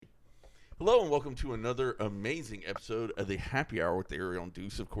Hello and welcome to another amazing episode of the Happy Hour with Ariel and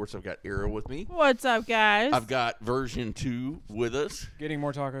Duce. Of course, I've got Ariel with me. What's up, guys? I've got version 2 with us. Getting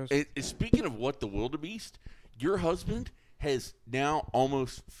more tacos. Speaking of what the Wildebeest, your husband has now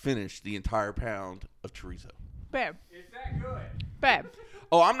almost finished the entire pound of chorizo. Babe. Is that good? Babe.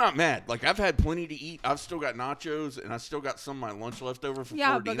 Oh, I'm not mad. Like, I've had plenty to eat. I've still got nachos, and I still got some of my lunch left over from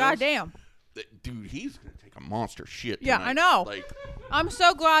Yeah, Flordinos. but goddamn. Dude, he's going to take a monster shit Yeah, tonight. I know. Like, I'm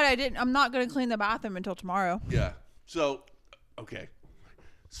so glad I'm not going to clean the bathroom until tomorrow. yeah. So, okay.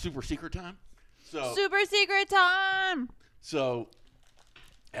 Super secret time? Super secret time. So,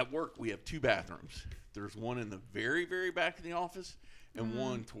 at work, we have 2 bathrooms. There's one in the very, very back of the office and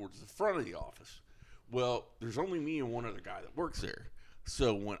one towards the front of the office. Well, there's only me and one other guy that works there.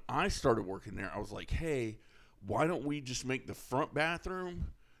 So, when I started working there, I was like, hey, why don't we just make the front bathroom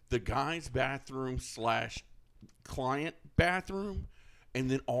the guy's bathroom / client bathroom, and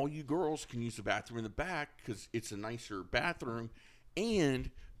then all you girls can use the bathroom in the back because it's a nicer bathroom,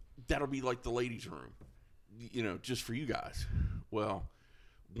 and that'll be like the ladies' room, you know, just for you guys. Well,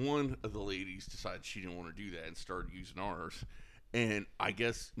 one of the ladies decided she didn't want to do that and started using ours, and I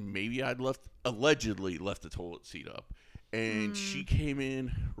guess maybe allegedly left the toilet seat up, and she came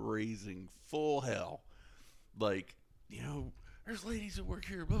in raising full hell, like, you know, there's ladies that work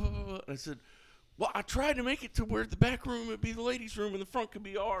here, blah, blah, blah. And I said, well, I tried to make it to where the back room would be the ladies' room and the front could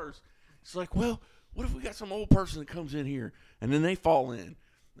be ours. It's like, well, what if we got some old person that comes in here and then they fall in?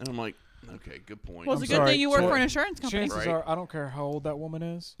 And I'm like, okay, good point. Well, it's a good thing you work for an insurance company. Chances are, I don't care how old that woman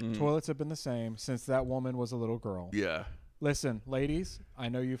is, toilets have been the same since that woman was a little girl. Yeah. Listen, ladies, I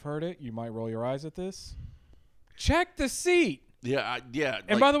know you've heard it. You might roll your eyes at this. Check the seat. Yeah, yeah.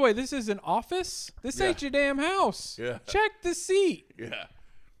 And by the way, this is an office. This ain't your damn house. Yeah. Check the seat. Yeah.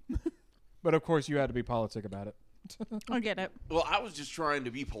 But, of course, you had to be politic about it. I get it. Well, I was just trying to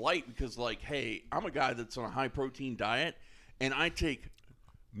be polite because, like, hey, I'm a guy that's on a high-protein diet, and I take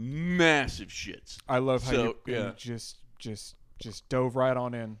massive shits. I love how you yeah. just dove right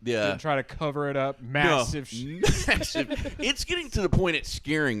on in. Yeah. Didn't try to cover it up. Massive shit. Massive. It's getting to the point it's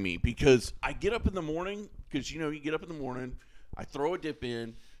scaring me because I get up in the morning because, you know, you get up in the morning, I throw a dip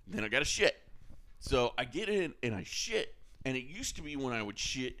in, then I got to shit. So I get in and I shit, and it used to be when I would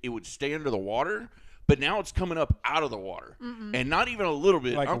shit, it would stay under the water, but now it's coming up out of the water. And not even a little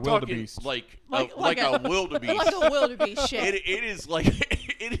bit. Like I'm a talking wildebeest. like a wildebeest. Like a wildebeest shit. It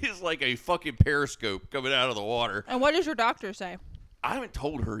is like a fucking periscope coming out of the water. And what does your doctor say? I haven't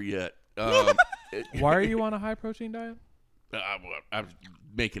told her yet. Why are you on a high-protein diet? I'm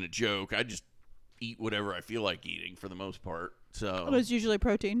making a joke. I just eat whatever I feel like eating for the most part. So It's usually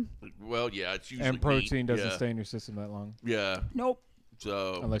protein. well, yeah, it's usually And protein meat. doesn't stay in your system that long. Yeah. Nope.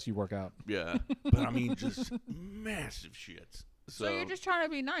 So Unless you work out. yeah, but I mean just massive shits. So you're just trying to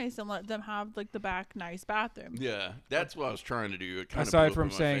be nice and let them have like the back nice bathroom. yeah, that's what I was trying to do. It kind Aside of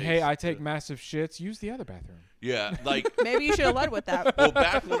from saying, hey, I take massive shits, use the other bathroom. yeah, like Maybe you should have led with that. well,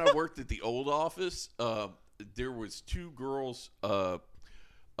 back when I worked at the old office, there was 2 girls'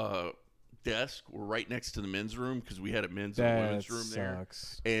 desk were right next to the men's room because we had a men's and women's room there.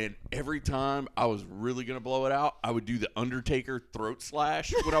 Sucks. And every time I was really gonna blow it out, I would do the Undertaker throat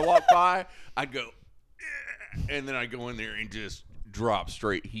slash when I walked by. I'd go, and then I go in there and just drop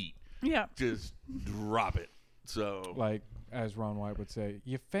straight heat. Yeah. Just drop it. So Like, as Ron White would say,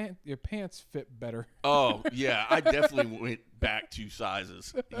 your pants fit better. oh yeah, I definitely went back 2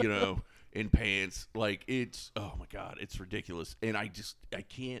 sizes, you know, in pants. Like it's oh my god, it's ridiculous. And I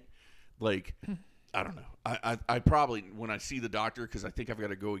can't like I don't know. I probably when I see the doctor because I think I've got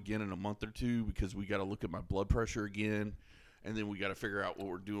to go again in a month or 2 because we got to look at my blood pressure again, and then we got to figure out what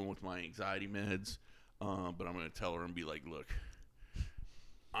we're doing with my anxiety meds. But I'm going to tell her and be like, look,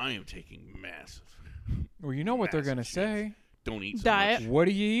 I am taking massive. Well, you know what they're going to say. Don't eat so Diet. much. What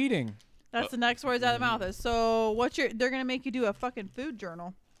are you eating? That's the next words out of the mouth is. So they're going to make you do a fucking food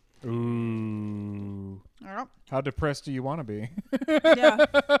journal. Ooh. Yep. How depressed do you want to be? Yeah.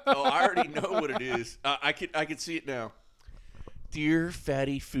 Oh, I already know what it is. I could see it now. Dear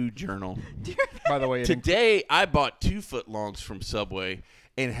Fatty Food Journal. By the way, Today I bought 2 footlongs from Subway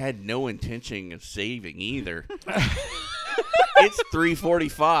and had no intention of saving either. It's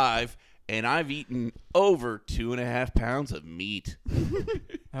 3:45 and I've eaten over 2.5 pounds of meat.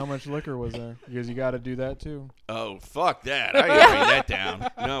 how much liquor was there? Because you got to do that too. Oh, fuck that. I ain't writing that down.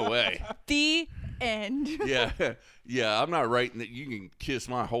 No way. The end. Yeah, I'm not writing that. You can kiss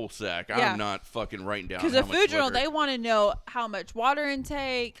my whole sack. Yeah. I'm not fucking writing down Because how the much food journal, liquor. they want to know how much water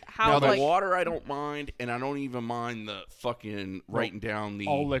intake, how Now, the like water I don't mind, and I don't even mind the fucking writing down the...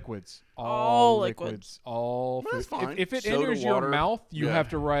 All liquids. All liquids. All That's food. fine. If it Soda enters water, your mouth, you yeah. have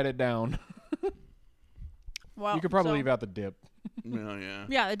to write it down. Well, You could probably so- leave out the dip. No, yeah.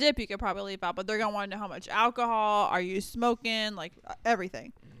 Yeah, the dip you could probably leave out, but they're gonna want to know how much alcohol. Are you smoking? Like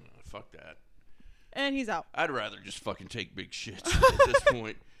everything. Fuck that. And he's out. I'd rather just fucking take big shits at this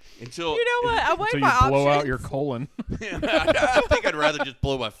point. Until You know what? I weighed So you my options. blow out your colon. I think I'd rather just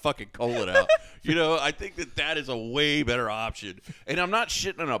blow my fucking colon out. You know, I think that is a way better option. And I'm not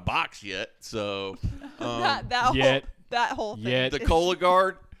shitting in a box yet, so Yet. that whole thing. Yet. the cola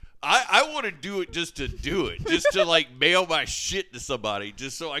guard. I want to do it just to do it, just to like mail my shit to somebody,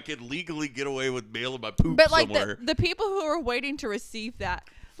 just so I can legally get away with mailing my poop But like somewhere. the people who are waiting to receive that,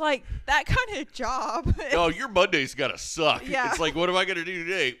 like that kind of job. Oh, your Monday's gotta suck. Yeah. It's like, what am I gonna do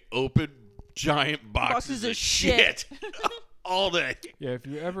today? Open giant boxes of shit all day. Yeah, if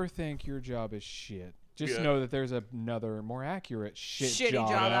you ever think your job is shit, just Yeah. know that there's another more accurate Shitty job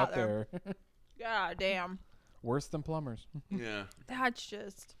job out out there. God damn. Worse than plumbers. Yeah. That's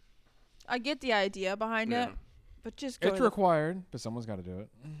just. I get the idea behind Yeah. it, but just go. It's to the- required, but someone's got to do it.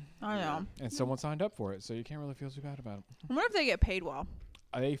 I know. And someone signed up for it, so you can't really feel too bad about it. I wonder if they get paid well.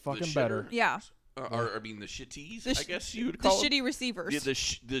 They fucking shitter? better. Yeah. Or I mean, the shitties, The I sh- guess you would The call them. shitty receivers. Yeah,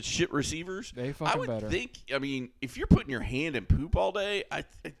 the shit receivers. They I fucking would better. think. I mean, if you're putting your hand in poop all day, I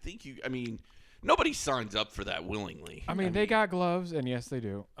think you. I mean, nobody signs up for that willingly. I mean, they got gloves, and yes, they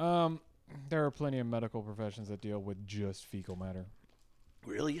do. There are plenty of medical professions that deal with just fecal matter.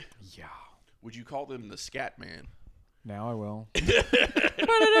 Really. Yeah. Would you call them the scat man? Now I will.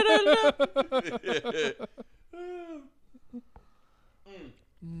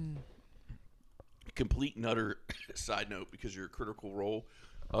 Complete and utter side note, because you're a Critical Role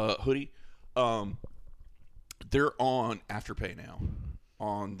hoodie. They're on Afterpay now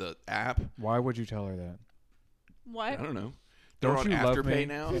on the app. Why would you tell her that? What? I don't know. They're Don't on you love Afterpay me?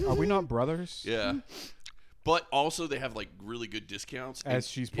 now. Are we not brothers? Yeah. But also they have like really good discounts. As And-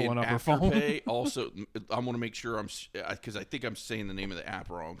 she's pulling and up her phone. Afterpay also, I want to make sure because I think I'm saying the name of the app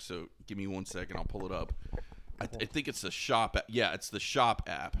wrong. So give me 1 second. I'll pull it up. I think it's the shop. Yeah, it's the shop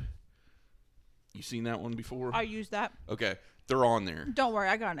app. You seen that one before? I use that. Okay. They're on there. Don't worry,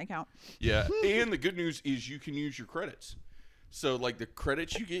 I got an account. Yeah. And the good news is you can use your credits. So like the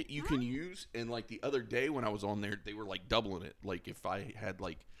credits you get, you can use. And like the other day when I was on there, they were like doubling it. Like if I had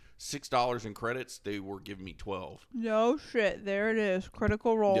like $6 in credits, they were giving me 12. No shit. There it is.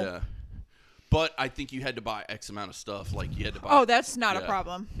 Critical Role. Yeah. But I think you had to buy X amount of stuff. Like you had to buy. Oh, that's not a Yeah.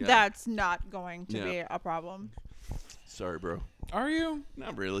 problem. Yeah. That's not going to Yeah. be a problem. Sorry, bro. Are you?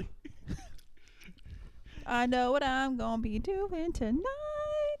 Not really. I know what I'm gonna be doing tonight.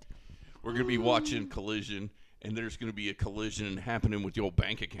 We're going to be watching Collision, and there's going to be a collision happening with your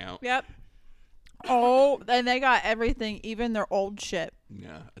bank account. Yep. Oh, and they got everything, even their old shit.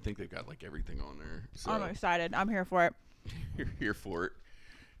 Yeah, I think they've got like everything on there. So I'm excited. I'm here for it. you're here for it.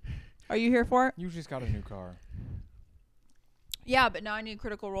 Are you here for it? You just got a new car. Yeah, but now I need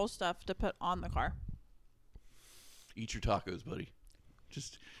Critical Role stuff to put on the car. Eat your tacos, buddy.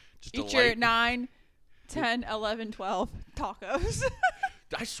 Just Eat a your light- 9, 10, 11, 12 tacos.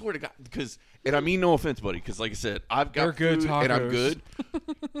 I swear to God, and I mean no offense, buddy, because like I said, I've got They're good food and I'm tacos. good.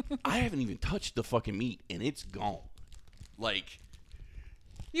 I haven't even touched the fucking meat, and it's gone. Like,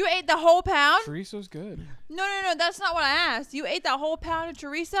 You ate the whole pound? Chorizo's good. No. That's not what I asked. You ate that whole pound of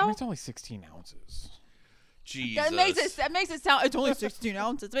chorizo? I mean, it's only 16 ounces. Jesus. That makes it sound. It's only 16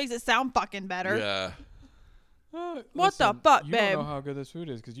 ounces. It makes it sound fucking better. Yeah. What the fuck, you babe? don't know how good this food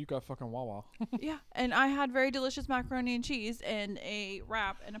is because you got fucking Wawa. Yeah, and I had very delicious macaroni and cheese and a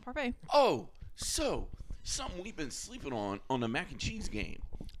wrap and a parfait. Oh, so something we've been sleeping on the mac and cheese game.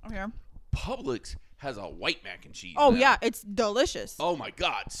 Okay. Publix has a white mac and cheese. Oh now. yeah, it's delicious. Oh my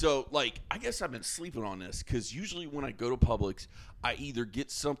God. So like, I guess I've been sleeping on this because usually when I go to Publix, I either get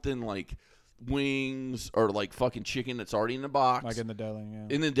something like wings or like fucking chicken that's already in the box. Like in the deli, yeah.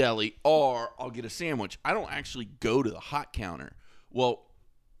 In the deli, or I'll get a sandwich. I don't actually go to the hot counter. Well,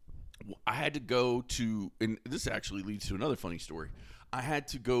 I had to go to, and this actually leads to another funny story. I had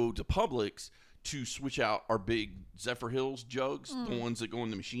to go to Publix to switch out our big Zephyr Hills jugs, the ones that go in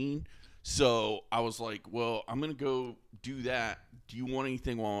the machine. So I was like, well, I'm going to go do that. Do you want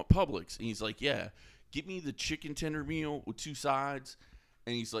anything while I'm at Publix? And he's like, yeah, get me the chicken tender meal with 2 sides.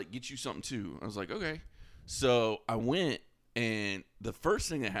 And he's like, get you something too. I was like, okay. So I went, and the first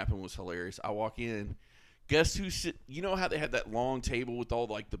thing that happened was hilarious. I walk in. Guess who's sit? You know how they have that long table with all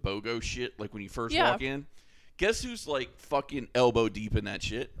like the BOGO shit, like when you first Yeah. walk in? Guess who's like fucking elbow deep in that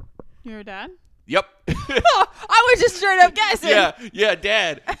shit? Your dad? Yep. I was just straight up guessing. yeah,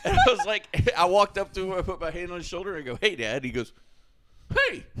 Dad. And I was like, I walked up to him, I put my hand on his shoulder, and I go, hey, Dad. He goes,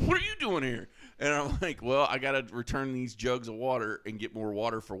 hey, what are you doing here? And I'm like, well, I got to return these jugs of water and get more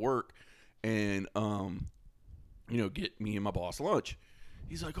water for work. And get me and my boss lunch.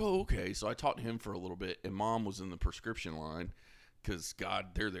 He's like, oh, okay. So I talked to him for a little bit, and Mom was in the prescription line because, God,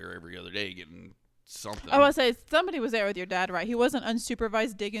 they're there every other day getting something. I was say somebody was there with your dad, right? He wasn't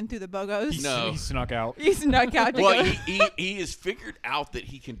unsupervised digging through the bogos. No. He snuck out. He snuck out to Well, go. he has figured out that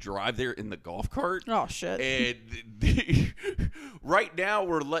he can drive there in the golf cart. Oh, shit. And right now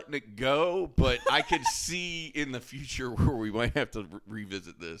we're letting it go, but I could see in the future where we might have to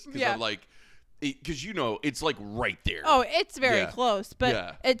revisit this. Because Yeah. I'm like, because it's like right there. Oh, it's very Yeah. close, but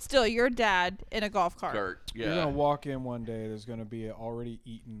Yeah. it's still your dad in a golf cart. Yeah. You're gonna walk in one day. There's gonna be a already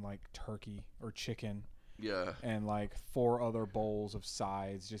eaten like turkey or chicken, Yeah. and like 4 other bowls of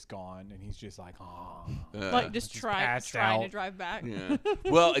sides just gone, and he's just like, oh. Like just Just trying passed to out. drive back. Yeah.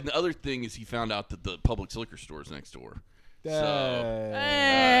 Well, and the other thing is he found out that the Publix liquor store is next door.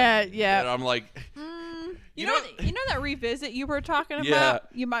 Yeah. And I'm like, You know that revisit you were talking about? Yeah.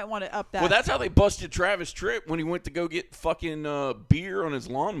 You might want to up that. well, that's how they busted Travis Tritt when he went to go get fucking beer on his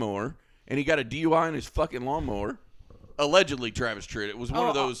lawnmower, and he got a DUI on his fucking lawnmower. Allegedly, Travis Tritt. It was one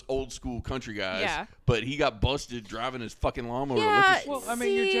of those old school country guys. Yeah. But he got busted driving his fucking lawnmower. Yeah, Well, I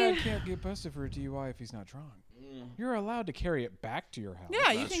mean, your dad can't get busted for a DUI if he's not drunk. You're allowed to carry it back to your house.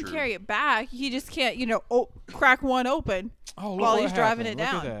 Yeah, you That's can true. carry it back. He just can't, crack one open Oh, look while what he's driving happened. it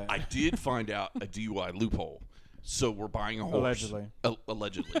Look down. at that. I did find out a DUI loophole. So we're buying a horse. Allegedly.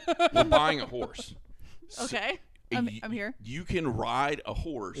 Allegedly. We're buying a horse. Okay, Y- I'm here. You can ride a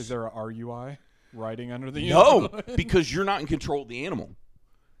horse. Is there a RUI riding under the No, because you're not in control of the animal.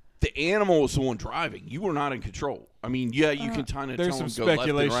 The animal is the one driving. You are not in control. I mean, yeah, you can kind of There's tell some them go left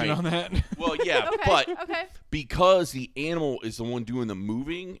speculation and right. on that. Well, yeah, Okay, but okay. because the animal is the one doing the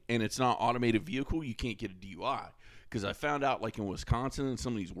moving and it's not automated vehicle, you can't get a DUI. Because I found out, like in Wisconsin and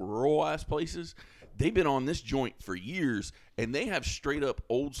some of these rural ass places, they've been on this joint for years, and they have straight up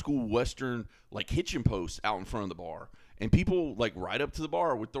old school Western like hitching posts out in front of the bar, and people like ride up to the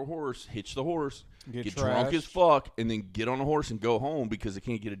bar with their horse, hitch the horse, get drunk as trashed. fuck, and then get on the horse and go home because they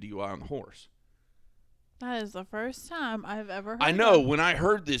can't get a DUI on the horse. That is the first time I've ever heard I know. that. When I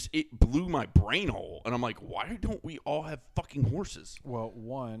heard this, it blew my brain hole, and I'm like, why don't we all have fucking horses? Well,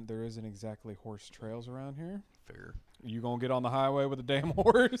 one, there isn't exactly horse trails around here. Fair. You gonna get on the highway with a damn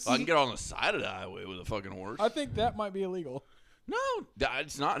horse? I can get on the side of the highway with a fucking horse. I think that might be illegal. No,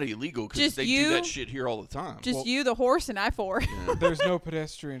 it's not illegal because Just they you- do that shit here all the time. Just you, the horse, and I four. There's no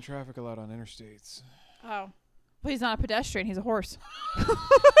pedestrian traffic allowed on interstates. Oh. Well, he's not a pedestrian. He's a horse.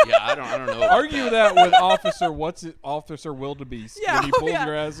 Yeah, I don't know. about Argue that with Officer Wildebeest Yeah, when he oh, pulls yeah.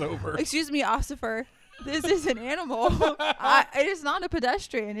 your ass over. Excuse me, Ossifer. This is an animal. It is not a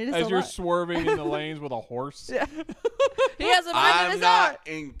pedestrian. It is As a you're lot. swerving in the lanes with a horse. Yeah. He has a mind of I'm his not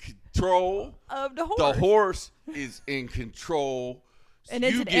in control. own of the horse. The horse is in control. So And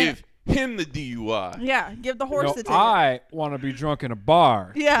it's you an give him the DUI. Yeah, give the horse No, the ticket. I want to be drunk in a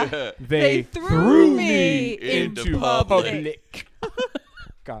bar. Yeah. They threw threw me me into into public. public.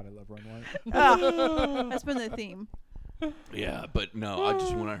 God, I love Run White. Ah, that's been the theme. Yeah, but no, I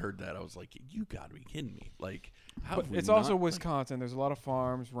just when I heard that, I was like, you got to be kidding me. Like, how But have we it's also not- Wisconsin. There's a lot of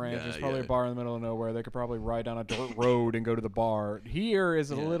farms, ranches, Yeah, probably yeah. a bar in the middle of nowhere. They could probably ride down a dirt road and go to the bar. Here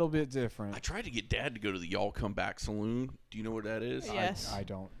is a Yeah. little bit different. I tried to get Dad to go to the Y'all Come Back Saloon. Do you know where that is? Yes. I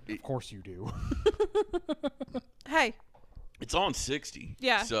don't. Of course you do. Hey, It's on 60.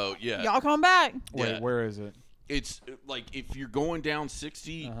 Yeah. So, yeah. y'all come back. Wait, Yeah. where is it? It's like if you're going down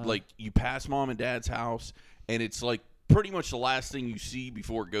 60, Uh-huh. like you pass Mom and Dad's house, and it's like pretty much the last thing you see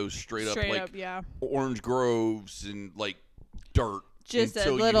before it goes straight up, like yeah. orange groves and like dirt. Just a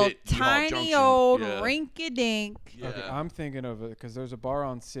until you little hit U-Haul tiny Junction. old Yeah. rinky-dink. Yeah. Okay, I'm thinking of it because there's a bar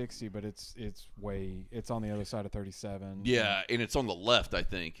on 60, but it's on the other side of 37. Yeah, and it's on the left, I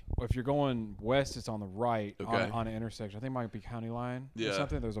think. If you're going west, it's on the right Okay. on an intersection. I think it might be County Line or Yeah.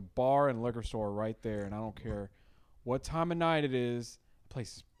 something. There's a bar and liquor store right there, and I don't care what time of night it is. The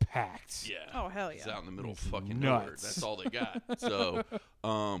place is packed. Yeah. Oh, hell It's yeah. out in the middle of It's fucking nowhere. nuts. That's all they got. So,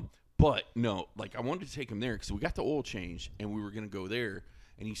 but no, like I wanted to take him there because we got the oil change and we were gonna go there,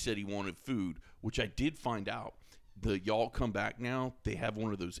 and he said he wanted food, which I did find out. The Y'all Come Back now, they have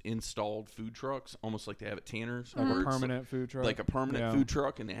one of those installed food trucks, almost like they have at Tanner's, Like where a it's permanent food truck. like a permanent Yeah. food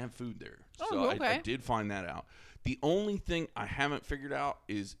truck, and they have food there. Oh, So I okay. did find that out. The only thing I haven't figured out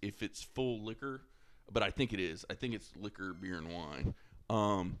is if it's full liquor, but I think it is. I think it's liquor, beer, and wine.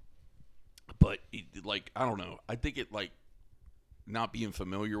 But like I don't know. I think it like not being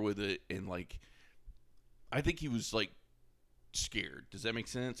familiar with it, and like I think he was like scared. Does that make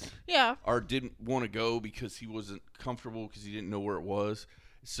sense? Yeah. Or didn't want to go because he wasn't comfortable because he didn't know where it was.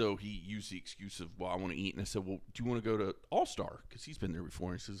 So he used the excuse of, well, I want to eat. And I said, well, do you want to go to All Star? Because he's been there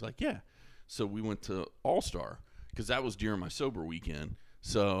before. And he says, like, yeah. So we went to All Star. because that was during my sober weekend.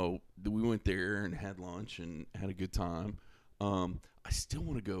 So we went there and had lunch and had a good time. I still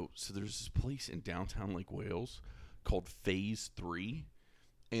want to go. So there's this place in downtown Lake Wales called Phase 3.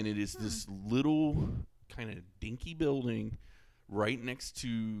 And it is this little kind of dinky building right next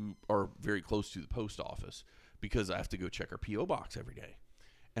to, or very close to the post office, because I have to go check our P.O. box every day.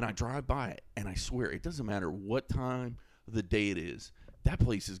 And I drive by it, and I swear, it doesn't matter what time of the day it is, that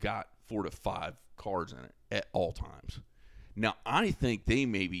place has got 4 to 5 cars in it at all times. Now, I think they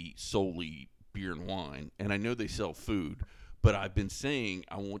may be solely beer and wine, and I know they sell food, but I've been saying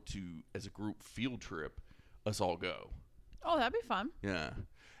I want to, as a group field trip, us all go. Oh, that'd be fun. Yeah.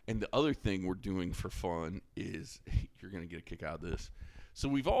 And the other thing we're doing for fun is, you're going to get a kick out of this. So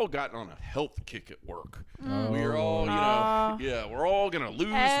we've all gotten on a health kick at work. We're all, we're all going to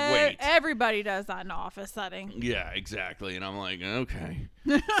lose weight. Everybody does that in an office setting. Yeah, exactly. And I'm like, okay.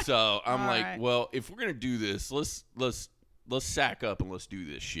 So I'm like, right. well, if we're going to do this, let's sack up and let's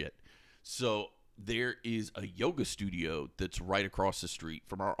do this shit. So there is a yoga studio that's right across the street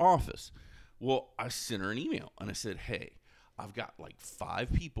from our office. Well, I sent her an email and I said, hey, I've got like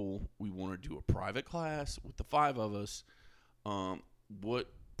 5 people. We want to do a private class with the 5 of us.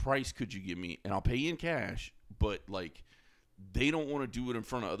 What price could you give me? And I'll pay you in cash, but like they don't want to do it in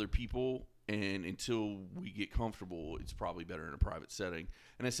front of other people. And until we get comfortable, it's probably better in a private setting.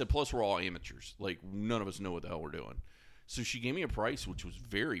 And I said, plus we're all amateurs. Like none of us know what the hell we're doing. So she gave me a price, which was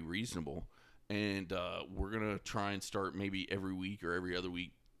very reasonable. And we're going to try and start maybe every week or every other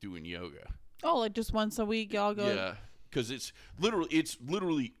week doing yoga. Oh, like just once a week, y'all go. Yeah, because it's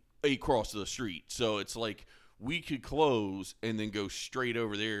literally across the street. So it's like we could close and then go straight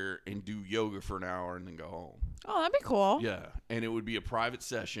over there and do yoga for an hour and then go home. Oh, that'd be cool. Yeah, and it would be a private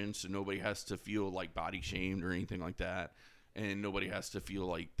session, so nobody has to feel like body shamed or anything like that. And nobody has to feel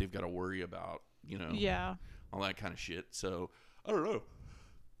like they've got to worry about, Yeah. all that kind of shit. So, I don't know.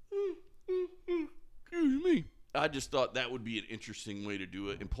 Excuse me. I just thought that would be an interesting way to do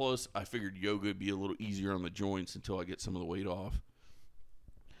it. And plus, I figured yoga would be a little easier on the joints until I get some of the weight off.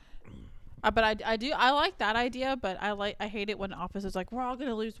 But I like that idea, but I hate it when office is like, we're all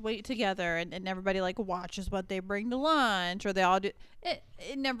gonna lose weight together, and everybody like watches what they bring to lunch, or they all do it.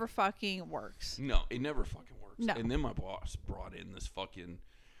 It never fucking works. No, it never fucking works. No. And then my boss brought in this fucking,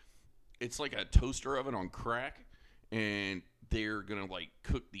 it's like a toaster oven on crack, and they're gonna like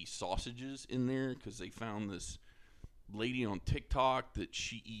cook these sausages in there because they found this lady on TikTok that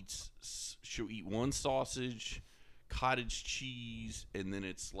she'll eat one sausage, cottage cheese, and then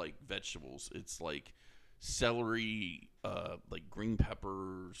it's like vegetables. It's like celery, like green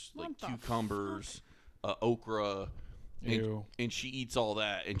peppers, like cucumbers, okra, and she eats all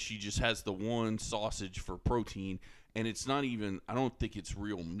that, and she just has the one sausage for protein, and it's not even, I don't think it's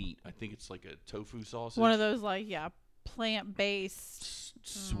real meat. I think it's like a tofu sausage. One of those like plant-based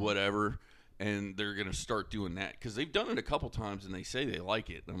whatever. And they're going to start doing that because they've done it a couple times and they say they like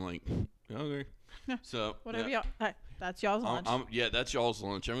it. And I'm like, okay. So whatever y'all, that's y'all's lunch. That's y'all's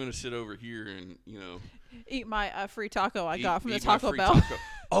lunch. I'm going to sit over here and, eat my free taco I got from the Taco Bell. Taco.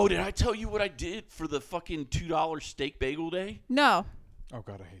 Oh, did I tell you what I did for the fucking $2 steak bagel day? No. Oh,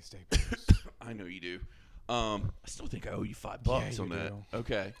 God, I hate steak bagels. I know you do. I still think I owe you $5 on that. Do.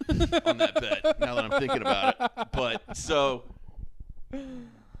 Okay. On that bet, now that I'm thinking about it. But so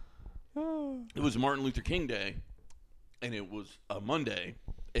it was Martin Luther King Day, and it was a Monday,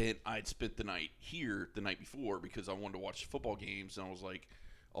 and I'd spent the night here the night before because I wanted to watch the football games, and I was like,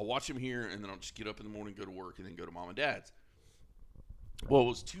 I'll watch them here, and then I'll just get up in the morning, go to work, and then go to Mom and Dad's. Well, it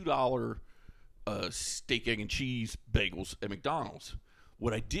was $2 steak, egg, and cheese bagels at McDonald's.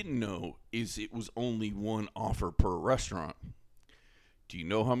 What I didn't know is it was only one offer per restaurant. Do you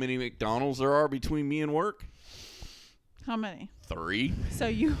know how many McDonald's there are between me and work? How many? 3. So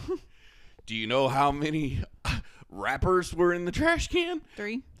you... Do you know how many wrappers were in the trash can?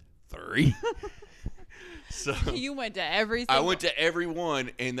 3. So you went to every I went to every one,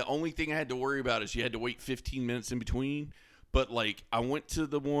 and the only thing I had to worry about is you had to wait 15 minutes in between. But, like, I went to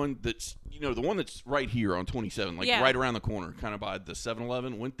the one that's, the one that's right here on 27, like right around the corner, kind of by the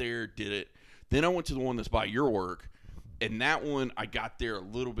 7-Eleven. Went there, did it. Then I went to the one that's by your work, and that one I got there a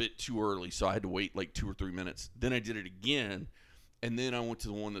little bit too early, so I had to wait like 2 or 3 minutes. Then I did it again, and then I went to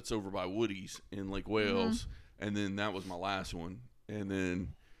the one that's over by Woody's in Lake Wales, and then that was my last one. And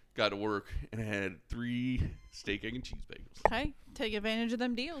then got to work and I had 3 steak, egg, and cheese bagels. Okay, take advantage of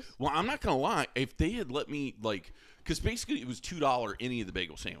them deals. Well, I'm not going to lie. If they had let me, like, because basically it was $2 any of the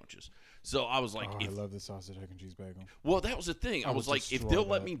bagel sandwiches. So I was like, I love the sausage, egg, and cheese bagel. Well, that was the thing. I was like, if they'll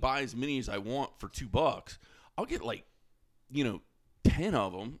let me buy as many as I want for $2, I'll get like, 10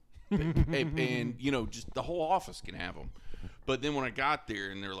 of them and just the whole office can have them. But then when I got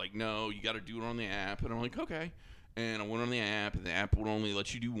there, and they're like, no, you got to do it on the app, and I'm like, okay. And I went on the app, and the app would only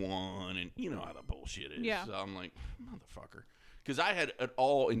let you do one, and you know how the bullshit is. Yeah. So I'm like, motherfucker. Because I had, at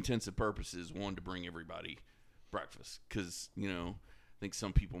all intents and purposes, wanted to bring everybody breakfast. Because, I think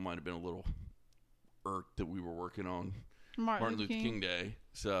some people might have been a little irked that we were working on Martin Luther King Day.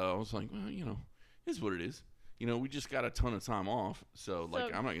 So I was like, well, it is what it is. We just got a ton of time off. So,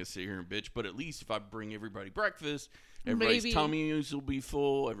 I'm not going to sit here and bitch. But at least if I bring everybody breakfast, everybody's tummies will be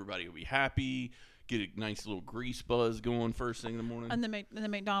full. Everybody will be happy. Get a nice little grease buzz going first thing in the morning. And the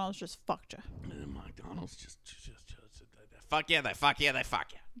McDonald's just fucked you. And the McDonald's just fuck yeah, they fuck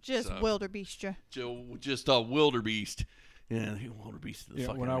you. Just wildebeest you. Just a wildebeest. Yeah, wildebeest of the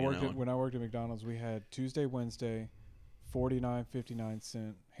fucking. When I worked at McDonald's, we had Tuesday, Wednesday,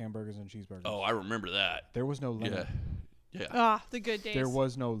 49.59 hamburgers and cheeseburgers. Oh, I remember that. There was no limit. Yeah. The good days. There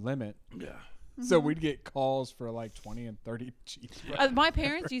was no limit. Yeah. So we'd get calls for like 20 and 30 cheeseburgers. My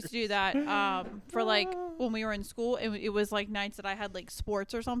parents used to do that for when we were in school. It was like nights that I had like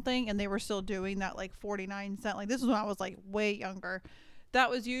sports or something, and they were still doing that 49 cent. Like this was when I was like way younger. That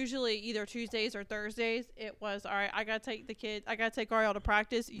was usually either Tuesdays or Thursdays. It was, all right, I got to take Ariel to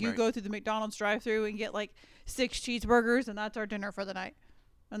practice. You go through the McDonald's drive-thru and get 6 cheeseburgers, and that's our dinner for the night.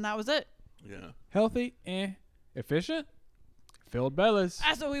 And that was it. Yeah. Healthy, efficient. Filled bellies.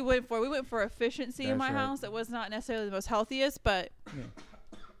 That's what we went for. We went for efficiency in my house. It was not necessarily the most healthiest, but. Yeah.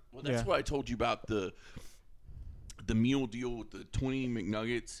 Well, that's why I told you about the meal deal with the 20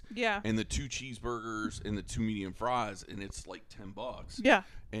 McNuggets. Yeah. And the 2 cheeseburgers and the 2 medium fries, and it's like $10. Yeah.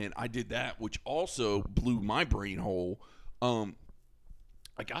 And I did that, which also blew my brain hole.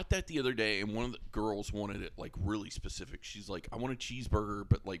 I got that the other day, and one of the girls wanted it really specific. She's like, I want a cheeseburger,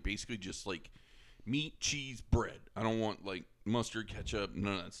 but basically just meat, cheese, bread. I don't want mustard, ketchup,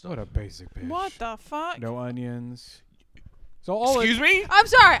 none of that stuff. What a basic bitch. What the fuck? No onions. So Excuse me? I'm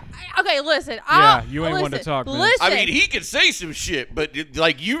sorry. Okay, listen. You ain't one to talk, man. Listen. I mean, he could say some shit, but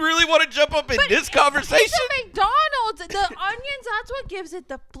you really want to jump up in this conversation? It's a McDonald's. The onions, that's what gives it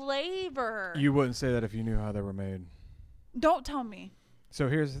the flavor. You wouldn't say that if you knew how they were made. Don't tell me. So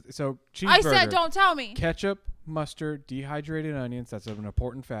cheeseburger. I said don't tell me. Ketchup, mustard, dehydrated onions. That's an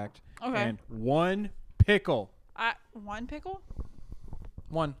important fact. Okay. And 1 pickle. 1 pickle?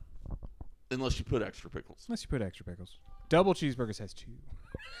 1. Unless you put extra pickles. Unless you put extra pickles. Double cheeseburgers has 2.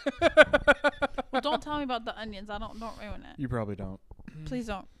 Well, don't tell me about the onions. Don't ruin it. You probably don't. Please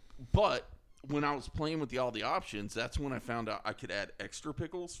don't. But when I was playing with all the options, that's when I found out I could add extra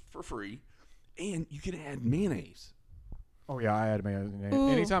pickles for free, and you can add mayonnaise. Oh yeah, I add mayonnaise. Ooh.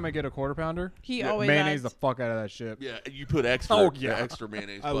 Anytime I get a quarter pounder, He always mayonnaise adds. the fuck out of that shit. Yeah, you put extra. Oh, yeah. Extra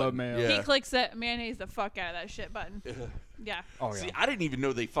mayonnaise. I love mayo. Yeah. He clicks that mayonnaise the fuck out of that shit button. Yeah. Oh yeah. See, I didn't even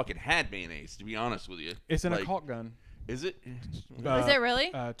know they fucking had mayonnaise, to be honest with you. It's in a caulk gun. Is it? Is it really?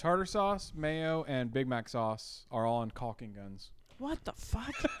 Tartar sauce, mayo, and Big Mac sauce are all in caulking guns. What the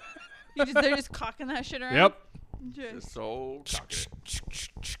fuck? They're just cocking that shit around? Yep. Just so cocky.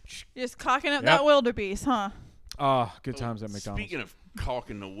 Just cocking up that wildebeest, huh? Ah, good times at McDonald's. Speaking of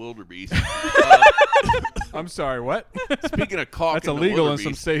caulking the wildebeest. I'm sorry, what? Speaking of caulking That's illegal the in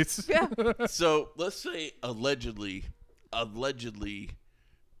some wildebeest. states. Yeah. So let's say allegedly,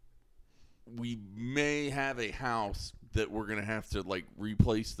 we may have a house that we're gonna have to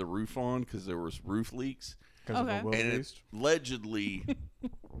replace the roof on because there was roof leaks. Because Okay. of the And wildebeest. allegedly,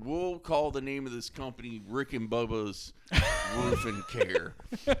 we'll call the name of this company Rick and Bubba's Roofing Care.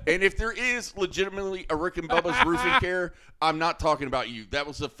 And if there is legitimately a Rick and Bubba's Roofing Care, I'm not talking about you. That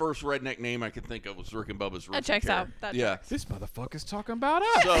was the first redneck name I could think of was Rick and Bubba's Roofing That checks Care. out. That Yeah. This motherfucker's talking about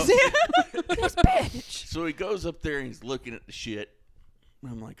us. So, This bitch. so he goes up there and he's looking at the shit.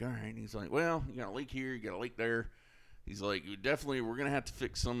 And I'm like, all right. And he's like, well, you got a leak here, you got a leak there. He's like, we're going to have to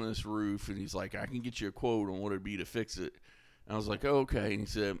fix some of this roof. And he's like, I can get you a quote on what it'd be to fix it. And I was like, oh, okay. And he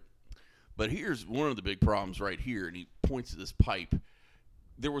said, but here's one of the big problems right here. And he points to this pipe.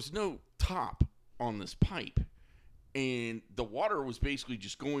 There was no top on this pipe. And the water was basically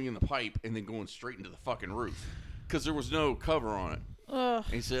just going in the pipe and then going straight into the fucking roof. Because there was no cover on it. Ugh.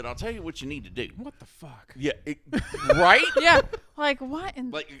 And he said, I'll tell you what you need to do. What the fuck? Yeah, right? Yeah. Like what?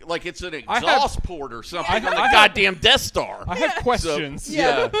 Like it's an exhaust port or something on the I have- goddamn Death Star. I have questions.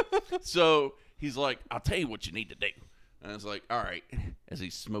 Yeah. So he's like, I'll tell you what you need to do. And I was like, all right. As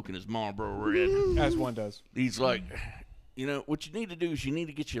he's smoking his Marlboro Red, As one does. he's like, what you need to do is you need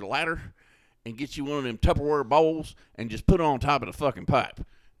to get you a ladder and get you one of them Tupperware bowls and just put it on top of the fucking pipe.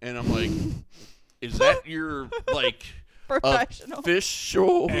 And I'm like, is that your Professional.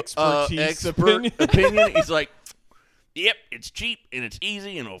 official Expertise expert opinion? He's like, yep, it's cheap and it's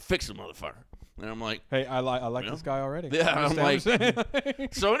easy and it'll fix the motherfucker. And I'm like, Hey, I like this guy already. yeah, I'm like,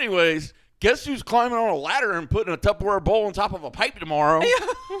 like, so anyways, guess who's climbing on a ladder and putting a Tupperware bowl on top of a pipe tomorrow?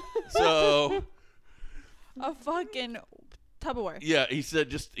 So, A fucking Tupperware. yeah, he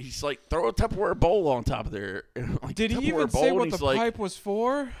said he's like, throw a Tupperware bowl on top of there. And I'm like, did he Tupperware even bowl? say And what he's the like, pipe was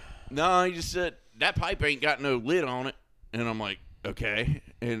for? No, he just said, that pipe ain't got no lid on it. And I'm like, okay.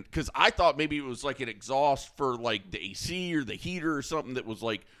 And because I thought maybe it was like an exhaust for like the AC or the heater or something that was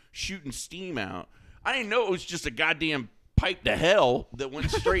like shooting steam out. I didn't know it was just a goddamn pipe to hell that went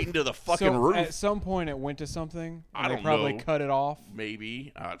straight into the fucking So roof. at some point it went to something. I And don't they probably know. cut it off.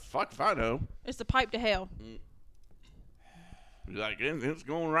 Maybe. Fuck if I know. It's the pipe to hell. Like, it's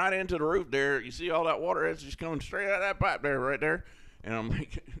going right into the roof there. You see all that water? It's just coming straight out of that pipe there, right there. And I'm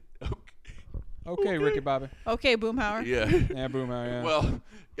like, Okay, Ricky Bobby. Okay, Boomhauer. yeah. Yeah, boom, yeah. Well,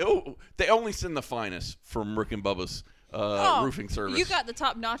 they only send the finest from Rick and Bubba's roofing service. You got the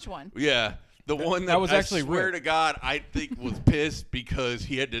top-notch one. Yeah. The one that was actually I swear Rick. to God, I think was pissed because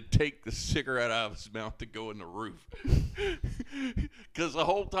he had to take the cigarette out of his mouth to go in the roof. Because the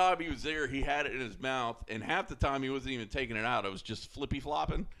whole time he was there, he had it in his mouth, and half the time he wasn't even taking it out. It was just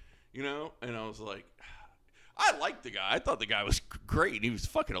flippy-flopping, you know? And I was like, I liked the guy. I thought the guy was great. He was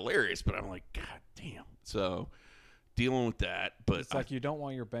fucking hilarious, but I'm like, God damn. So, dealing with that. But It's like you don't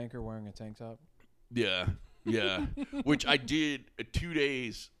want your banker wearing a tank top. yeah. Yeah, which I did 2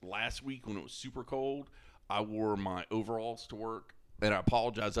 days last week when it was super cold. I wore my overalls to work, and I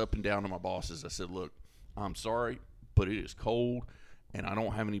apologized up and down to my bosses. I said, look, I'm sorry, but it is cold, and I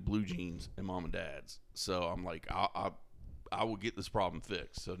don't have any blue jeans in mom and dad's. So I'm like, I will get this problem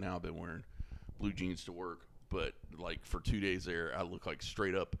fixed. So now I've been wearing blue jeans to work. But, like, for 2 days there, I look like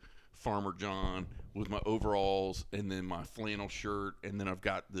straight up Farmer John with my overalls and then my flannel shirt, and then I've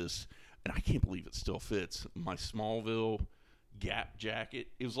got this – and I can't believe it still fits, my Smallville Gap jacket.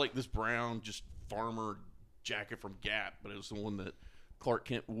 It was like this brown, just farmer jacket from Gap, but it was the one that Clark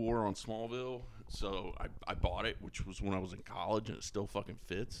Kent wore on Smallville. So I bought it, which was when I was in college, and it still fucking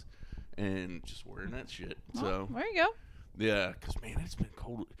fits. And just wearing that shit. So There you go. yeah, because, man, it's been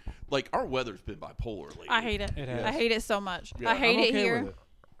cold. Like, our weather's been bipolar lately. I hate it. It has. I hate it so much. Yeah. I hate I'm it okay here. with it.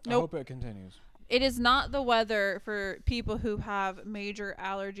 I Nope. hope it continues. It is not the weather for people who have major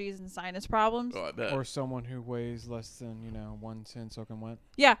allergies and sinus problems. Oh, I bet. Or someone who weighs less than, 110 soaking wet.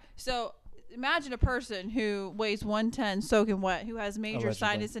 Yeah. So imagine a person who weighs 110 soaking wet, who has major Allegedly.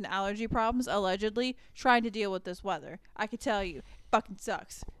 sinus and allergy problems, allegedly, trying to deal with this weather. I could tell you, it fucking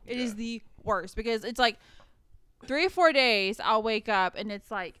sucks. It is the worst because it's like 3 or 4 days I'll wake up and it's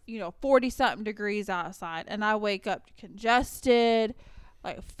like, 40 something degrees outside, and I wake up congested,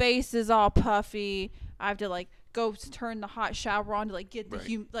 like face is all puffy. I have to like go turn the hot shower on to like get the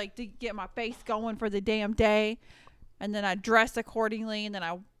Right. to get my face going for the damn day, and then I dress accordingly, and then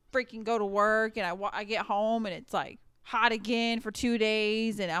I freaking go to work, and I get home and it's like hot again for 2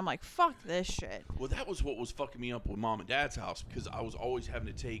 days, and I'm like, fuck this shit. Well, that was what was fucking me up with mom and dad's house because I was always having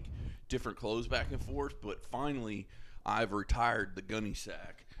to take different clothes back and forth. But finally, I've retired the gunny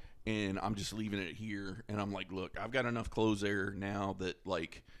sack, and I'm just leaving it here. And I'm like, look, I've got enough clothes there now that,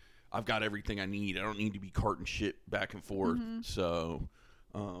 like, I've got everything I need. I don't need to be carting shit back and forth. Mm-hmm. So,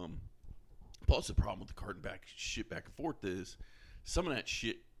 plus the problem with the carting shit back and forth is some of that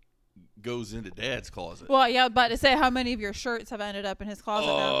shit goes into dad's closet. Well, yeah, but to say how many of your shirts have ended up in his closet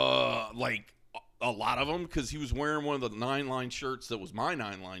now? Like a lot of them, because he was wearing one of the 9-line shirts that was my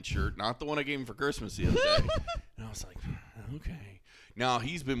 9-line shirt, not the one I gave him for Christmas the other day. And I was like, okay. Now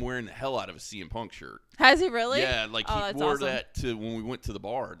he's been wearing the hell out of a CM Punk shirt. Has he really? Yeah, like Oh, he that's wore awesome. that to when we went to the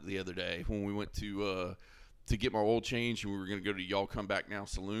bar the other day. When we went to get my oil change, and we were gonna go to Y'all Come Back Now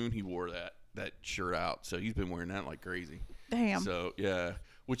Saloon. He wore that shirt out, so he's been wearing that like crazy. Damn. So yeah,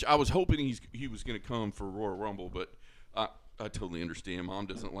 which I was hoping he was gonna come for Royal Rumble, but I totally understand. Mom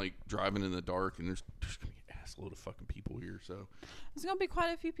doesn't like driving in the dark, and there's gonna be an assload of fucking people here. So There's gonna be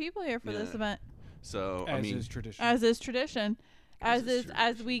quite a few people here for this Yeah. event, I As mean, is tradition. as is tradition, As is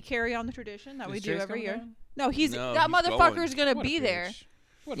as tradition. we carry on the tradition that we Is do Chase every coming year. down? No, No, that he's motherfucker's gonna What a be there. bitch.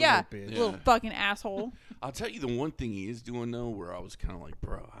 What a Yeah, little bitch. little fucking asshole. I'll tell you the one thing he is doing though, where I was kind of like,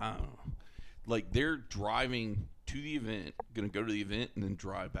 bro, I don't know. Like they're driving to the event, gonna go to the event, and then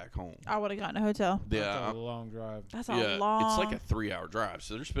drive back home. I would have gotten a hotel. That's Yeah, a long drive. That's yeah, a long. it's like a 3-hour drive.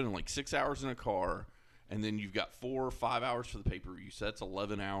 So they're spending like 6 hours in a car, and then you've got 4 or 5 hours for the pay-per-view. So that's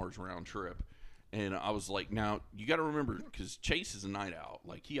 11 hours round trip. And I was like, now you got to remember, because Chase is a night out.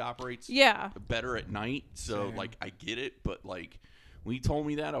 Like he operates Yeah. better at night. So Same. like I get it, but like when he told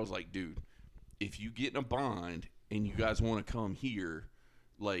me that, I was like, dude, if you get in a bind and you guys want to come here,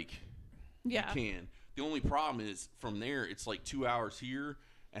 like Yeah. you can. The only problem is from there, it's like 2 hours here,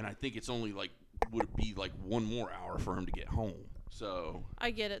 and I think it's only like would it be like 1 more hour for him to get home. So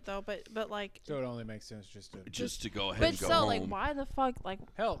I get it though, but like. So it only makes sense just to go ahead But and go so home. like, why the fuck like?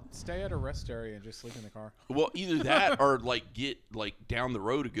 hell, stay at a rest area and just sleep in the car. Well, either that or like get like down the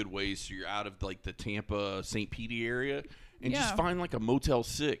road a good ways so you're out of like the Tampa St. Pete area and just find like a Motel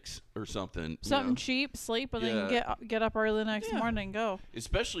 6 or something. Something cheap, sleep, and then get up early the next morning and go.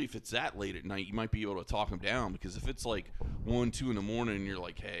 Especially if it's that late at night, you might be able to talk them down because if it's like 1, 2 in the morning and you're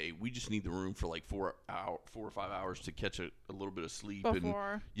like, hey, we just need the room for like 4 or 5 hours to catch a little bit of sleep.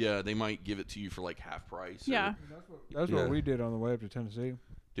 Before. And they might give it to you for like half price. Yeah. That's what we did on the way up to Tennessee.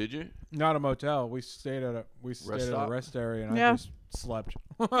 Did you? Not a motel. We stayed at a rest area, and I just slept.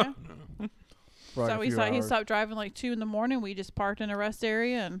 Yeah. So he stopped driving like 2 in the morning. We just parked in a rest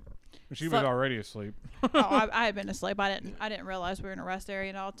area and she was already asleep. I had been asleep. I didn't realize we were in a rest area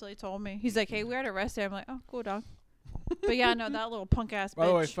at all until he told me. He's like, hey, we're at a rest area. I'm like, oh, cool, dog. But yeah, no, that little punk ass bitch. By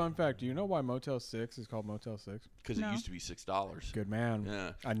the way, fun fact: do you know why Motel 6 is called Motel 6? Because it used to be $6. Good man.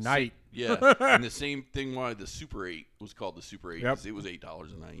 Yeah. A night. Yeah. And the same thing why the Super 8 was called the Super 8 because it was $8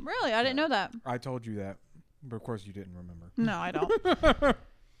 a night. Really? I didn't know that. I told you that, but of course you didn't remember. No, I don't.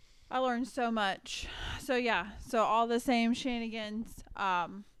 I learned so much. So yeah, so all the same shenanigans.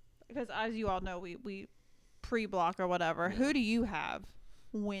 Because as you all know, we pre-block or whatever. Yeah. Who do you have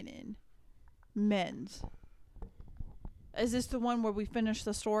winning men's? Is this the one where we finish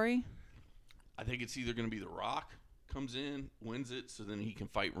the story? I think it's either going to be The Rock comes in, wins it, so then he can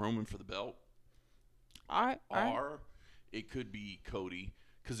fight Roman for the belt. All right. Or it could be Cody,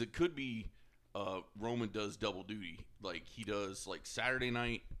 because it could be Roman does double duty. Like he does like Saturday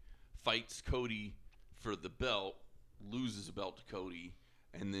night, fights Cody for the belt, loses a belt to Cody,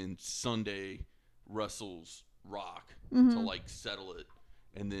 and then Sunday wrestles Rock to like settle it,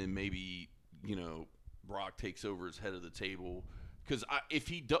 and then maybe Rock takes over as head of the table. Because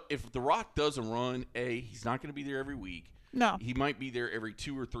if The Rock doesn't run, he's not going to be there every week. No, he might be there every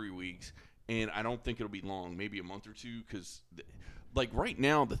 2 or 3 weeks, and I don't think it'll be long. Maybe a month or two. Because like right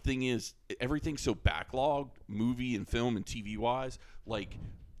now, the thing is everything's so backlogged, movie and film and TV wise, like.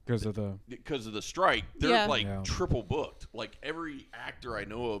 Because of the strike, they're triple booked. Like every actor I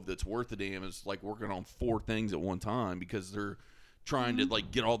know of that's worth a damn is like working on 4 things at one time because they're trying to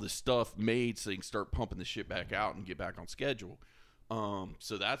like get all this stuff made so they can start pumping the shit back out and get back on schedule.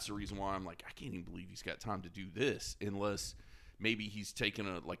 So that's the reason why I'm like, I can't even believe he's got time to do this unless maybe he's taking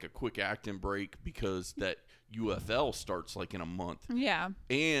a quick acting break because that UFL starts like in a month. Yeah.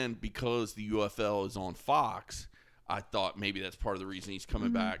 And because the UFL is on Fox, I thought maybe that's part of the reason he's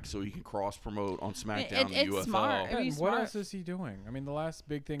coming back so he can cross promote on SmackDown and UFL. Smart. What else is he doing? I mean, the last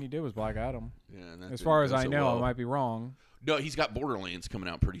big thing he did was Black Adam. Yeah, and as far as I know, I might be wrong. No, he's got Borderlands coming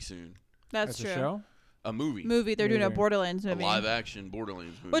out pretty soon. That's true. A show? A movie. They're doing a Borderlands movie. A live action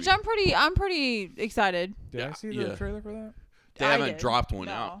Borderlands movie. Which I'm pretty excited. Did I see the trailer for that? They haven't dropped one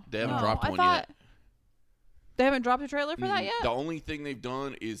out. They haven't dropped one yet. They haven't dropped a trailer for that yet? The only thing they've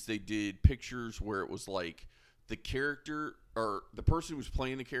done is they did pictures where it was like the character or the person who was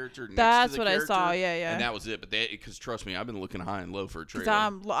playing the character next That's to the character. That's what I saw, yeah. And that was it. But because trust me, I've been looking high and low for a trailer.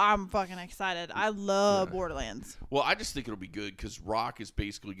 I'm fucking excited. I love Borderlands. Well, I just think it'll be good because Rock is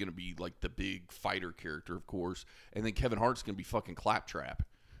basically going to be like the big fighter character, of course. And then Kevin Hart's going to be fucking Claptrap.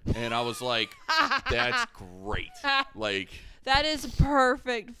 And I was like, that's great. Like... That is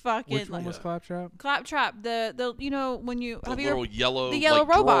perfect fucking... Which one was Claptrap? Claptrap. The when you... The little yellow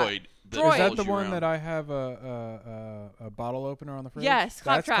robot. Droid. Is that the one that I have a bottle opener on the fridge? Yes,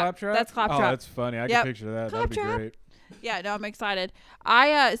 Claptrap. That's Claptrap? Oh, that's funny. I can picture that. Claptrap. That'd be great. Yeah, no, I'm excited.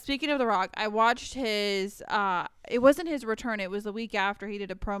 Speaking of The Rock, I watched his... it wasn't his return. It was the week after he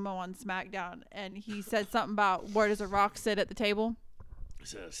did a promo on SmackDown, and he said something about where does The Rock sit at the table? He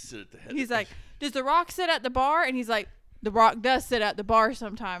says, sit at the head. He's like, does The Rock sit at the bar? And he's like, The Rock does sit at the bar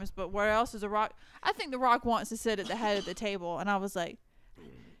sometimes, but where else is The Rock? I think The Rock wants to sit at the head of the table, and I was like,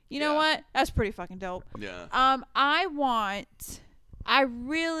 you know what? That's pretty fucking dope. Yeah. I know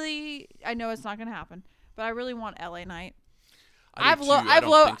it's not gonna happen, but I really want LA Night. I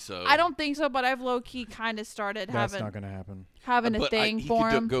don't think so. I don't think so, but I've low key kind of started That's not gonna happen. Having a thing for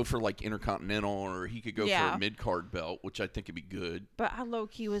him. He could go for like Intercontinental, or he could go for a mid card belt, which I think would be good. But I low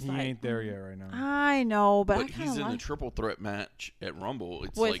key was he ain't there yet right now. I know, but he's in the triple threat match at Rumble.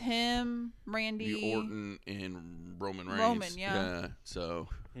 It's with like him, Randy Orton, and Roman Reigns. Roman, yeah. So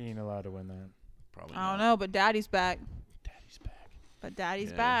he ain't allowed to win that. Probably. I don't know, but Daddy's back.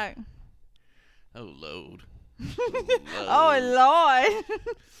 Daddy's back. Oh Lord. Oh Lord.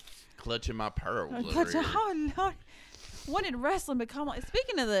 Clutching my pearls. Oh Lord. When did wrestling become like?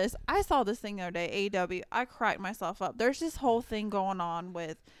 Speaking of this, I saw this thing the other day. AEW. I cracked myself up. There's this whole thing going on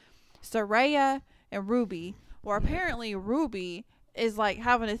with Saraya and Ruby, where apparently Ruby is like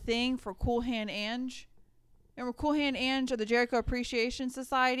having a thing for Cool Hand Ange. Remember Cool Hand Ange of the Jericho Appreciation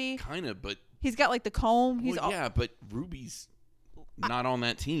Society? Kind of, but He's got like the comb. He's yeah, but Ruby's not on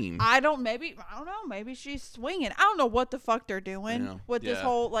that team. I don't know. Maybe she's swinging. I don't know what the fuck they're doing with this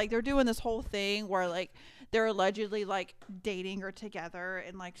whole, like, they're doing this whole thing where, like, they're allegedly, like, dating or together,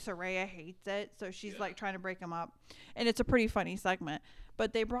 and, like, Saraya hates it, so she's, like, trying to break them up. And it's a pretty funny segment.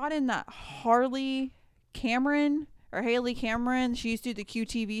 But they brought in that Haley Cameron. She used to do the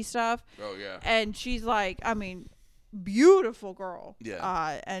QTV stuff. Oh, yeah. And she's, like, I mean, beautiful girl.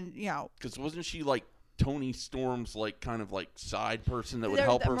 Yeah. And, you know. Because wasn't she, like, Tony Storm's like kind of like side person that would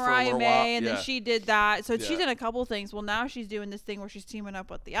help her Mariah for a little May, while. And then she did that. So she's Yeah. done a couple things. Well, now she's doing this thing where she's teaming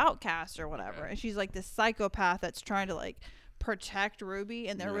up with the Outcast or whatever, and she's like this psychopath that's trying to like protect Ruby.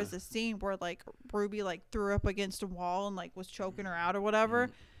 And there was a scene where like Ruby like threw up against a wall and like was choking her out or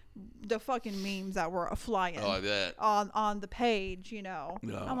whatever. The fucking memes that were flying on the page, you know.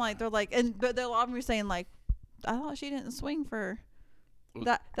 No. I'm like, they're like, but a lot of them are saying like, I thought she didn't swing for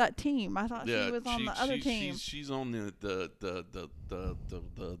that team. I thought she was on the other team. She's on the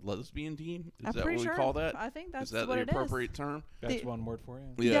lesbian team. Is I'm that pretty what sure. we call that? I think that's is that what the it appropriate term? That's one word for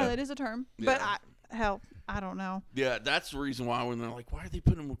it. Yeah, that is a term. But Yeah. I don't know. Yeah, that's the reason why when they're like, why are they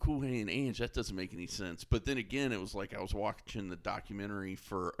putting him with Cool Hand Ange? That doesn't make any sense. But then again, it was like I was watching the documentary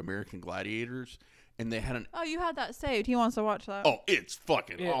for American Gladiators, and they had Oh, you had that saved. He wants to watch that. Oh, it's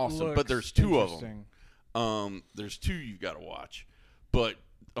fucking awesome. But there's two of them. There's two you got to watch. But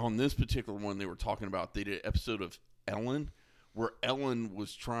on this particular one, they were talking about, they did an episode of Ellen where Ellen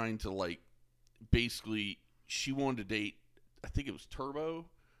was trying to, like, basically, she wanted to date, I think it was Turbo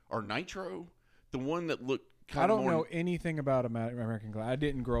or Nitro, the one that looked kind of I don't know anything about American Gladiators. I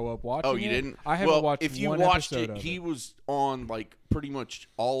didn't grow up watching it. Oh, you didn't? I haven't watched if you one watched episode it, of he it. was on, like, pretty much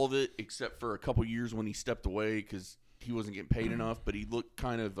all of it except for a couple years when he stepped away because he wasn't getting paid enough, but he looked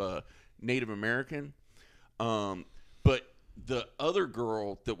kind of Native American. But the other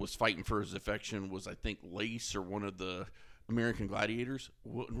girl that was fighting for his affection was, I think, Lace or one of the American Gladiators.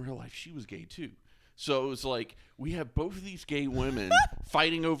 Well, in real life, she was gay too. So it was like, we have both of these gay women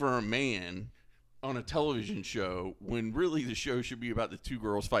fighting over a man on a television show when really the show should be about the two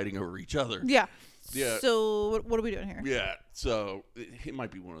girls fighting over each other. Yeah. Yeah. So what are we doing here? Yeah. So it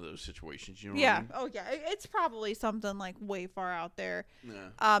might be one of those situations. You know Yeah. what I mean? Oh, yeah. It's probably something like way far out there.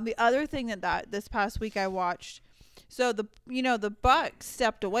 Yeah. The other thing that this past week I watched, so the Bucks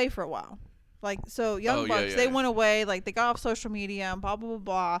stepped away for a while. Like, so Young Bucks, they went away, like they got off social media and blah, blah, blah,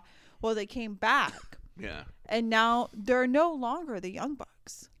 blah. Well, they came back. Yeah. And now they're no longer the Young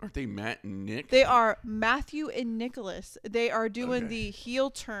Bucks. Aren't they Matt and Nick? They are Matthew and Nicholas. They are doing the heel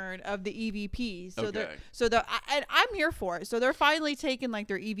turn of the EVPs. So I'm here for it. So they're finally taking like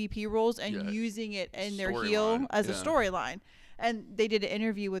their EVP roles and using it in their heel as a storyline. And they did an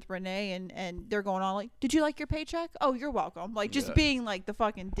interview with Renee, and they're going on like, "Did you like your paycheck? Oh, you're welcome." Like just being like the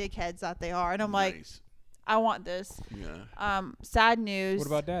fucking dickheads that they are. And I'm like, I want this. Yeah. Sad news. What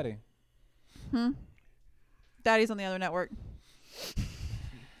about Daddy? Daddy's on the other network.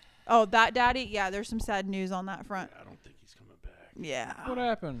 Oh, that Daddy? Yeah, there's some sad news on that front. I don't think he's coming back. Yeah. What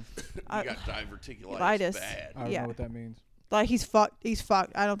happened? He got diverticulitis bad. I don't know what that means. Like he's fucked. He's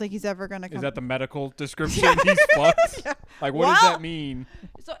fucked. I don't think he's ever gonna come. Is that the medical description? He's fucked. Yeah. Like what does that mean?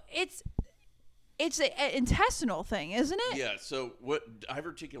 So it's an intestinal thing, isn't it? Yeah. So what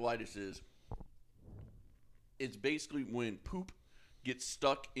diverticulitis is? It's basically when poop gets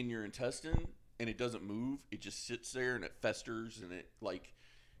stuck in your intestine and it doesn't move. It just sits there and it festers and it like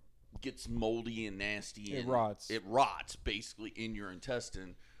gets moldy and nasty. It rots. It rots basically in your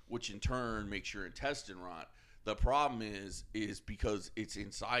intestine, which in turn makes your intestine rot. The problem is because it's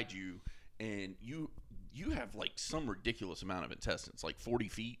inside you, and you have like some ridiculous amount of intestines, like 40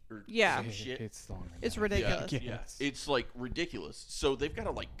 feet or some shit. It's long. It's ridiculous. Yeah, it's like ridiculous. So they've got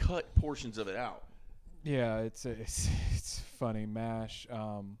to like cut portions of it out. Yeah, it's funny. MASH,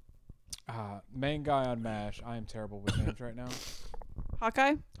 main guy on MASH. I am terrible with names right now.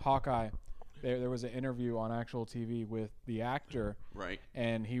 Hawkeye. There was an interview on actual TV with the actor, right?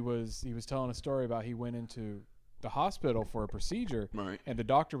 And he was telling a story about he went into the hospital for a procedure, right. and the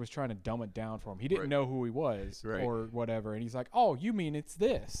doctor was trying to dumb it down for him. He didn't know who he was or whatever, and he's like, "Oh, you mean it's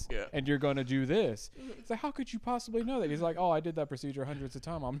this? Yeah. And you're going to do this?" It's like, how could you possibly know that? He's like, "Oh, I did that procedure hundreds of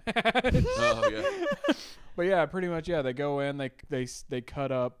times. I'm mad." Oh yeah. But yeah, pretty much, yeah. They go in, they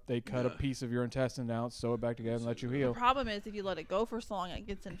cut a piece of your intestine out, sew it back together, and let you heal. The problem is if you let it go for so long, it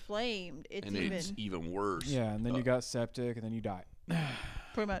gets inflamed. It's even worse. Yeah, and then you got septic, and then you die.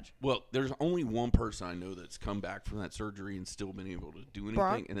 Pretty much. Well, there's only one person I know that's come back from that surgery and still been able to do anything,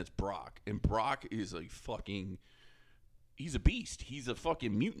 Brock? and it's Brock. And Brock is he's a beast. He's a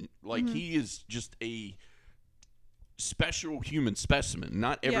fucking mutant. Like, he is just a special human specimen.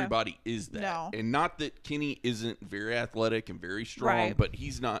 Not everybody is that. No. And not that Kenny isn't very athletic and very strong, Right. but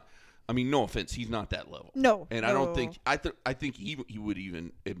he's not. I mean, no offense, he's not that level. No. And I don't think I think he would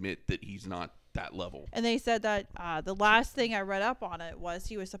even admit that he's not that level. And they said that the last thing I read up on it was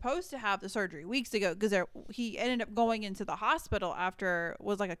he was supposed to have the surgery weeks ago because he ended up going into the hospital after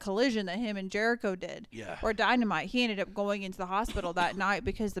was like a collision that him and Jericho did. Yeah. Or Dynamite. He ended up going into the hospital that night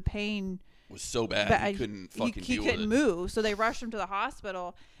because the pain Was so bad he couldn't fucking he deal couldn't with it. move. So they rushed him to the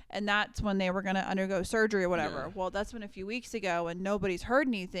hospital. And that's when they were going to undergo surgery or whatever. Yeah. Well, that's been a few weeks ago, and nobody's heard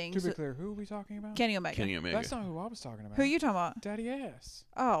anything. To be clear, who are we talking about? Kenny Omega. Kenny Omega. That's not who I was talking about. Who are you talking about? Daddy Ass.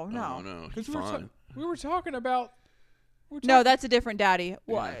 Oh, no. Oh, no. He's Because fine. we were talking about. No, that's a different daddy.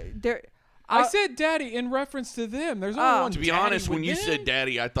 Well, Yeah. there. I said daddy in reference to them. There's only one To be daddy honest, when with you them. said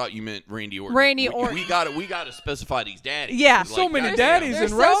daddy, I thought you meant Randy Orton. Randy We Orton. we got to specify these daddies. Yeah. Like, So many goddamn. daddies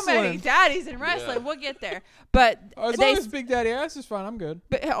There's in so many wrestling. daddies in wrestling. Yeah. We'll get there. But As they long as Big Daddy Ass is fine, I'm good.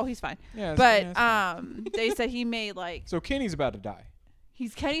 but he's fine. Yeah, But it's fine. they said he made like So Kenny's about to die.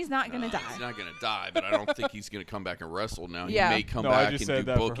 Kenny's not gonna die. He's not going to die, but I don't think he's going to come back and wrestle now. Yeah. He may come No, I back just and said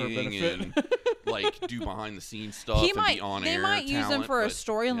do that for her booking and benefit. like do behind the scenes stuff He and might. be on They air. might use him talent, for a but,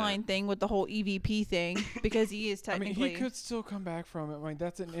 storyline thing with the whole EVP thing because he is I mean, technically. he could still come back from it. I mean,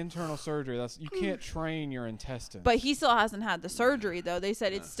 that's an internal surgery. You can't train your intestines. But he still hasn't had the surgery though. They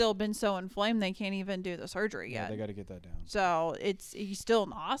said it's still been so inflamed they can't even do the surgery yeah, yet. they got to get that down. So he's still in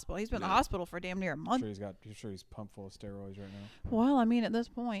the hospital. He's been in the hospital for damn near a I'm month. sure he's pumped full of steroids right now. Well, I mean, at this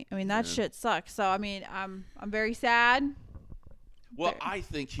point, I mean that shit sucks. So I mean, I'm very sad. Well, I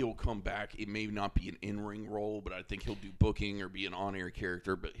think he'll come back. It may not be an in-ring role, but I think he'll do booking or be an on-air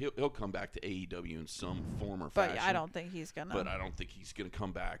character. But he'll come back to AEW in some form or fashion. But I don't think he's gonna. But I don't think he's going to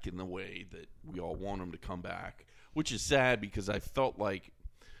come back in the way that we all want him to come back, which is sad because I felt like,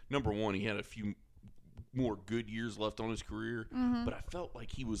 number one, he had a few more good years left on his career, but I felt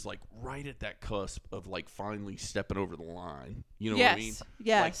like he was like right at that cusp of like finally stepping over the line. You know what I mean?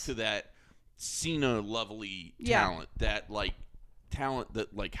 Yes. Like to that Cena levelly Yeah. talent, that like talent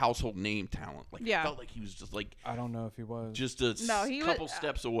that like household name talent. Like I felt like he was just like I don't know if he was. just a couple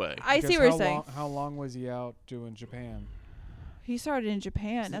steps away. I see what you're saying. How long was he out doing Japan? He started in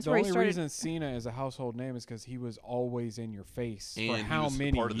Japan. That's the where he only started. reason Cena is a household name is because he was always in your face and for he how was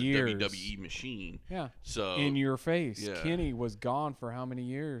many part of the years? WWE machine. Yeah, So in your face. yeah. Kenny was gone for how many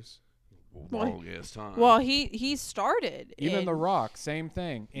years? long ass time. Well, he started. Even in, The Rock, same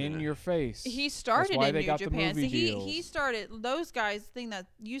thing. In your face. He started why in they New got the Japan. So movie he deals. started. Those guys think that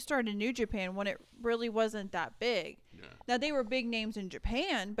you started in New Japan when it really wasn't that big. Yeah. Now they were big names in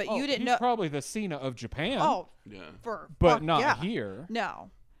Japan, but Oh, you didn't he's know. probably the Cena of Japan. Oh, Yeah. but fuck not yeah. here.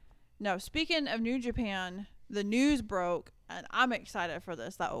 No. Speaking of New Japan, the news broke, and I'm excited for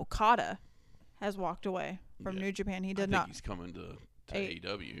this. That Okada has walked away from New Japan. He did I think not. he's coming to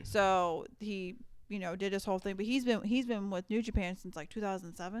AEW. So he, did his whole thing, but he's been with New Japan since like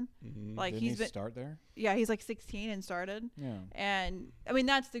 2007. Like Didn't he's he been. start there? Yeah, he's like 16 and started. Yeah. And I mean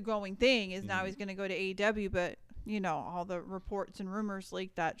that's the growing thing is now he's going to go to AEW, but all the reports and rumors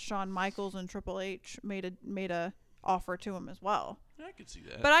leaked that Shawn Michaels and Triple H made a offer to him as well. I could see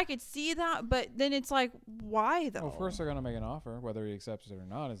that. But I could see that, but then it's like, why though? Well, first they're gonna make an offer, whether he accepts it or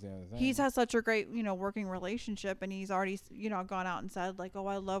not is the other thing. He's had such a great, working relationship, and he's already, gone out and said like, oh,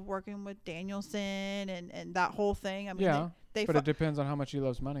 I love working with Danielson and that whole thing. I mean, yeah, they but it depends on how much he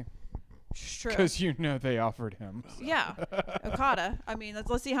loves money. true. Because they offered him. Yeah, Okada. I mean,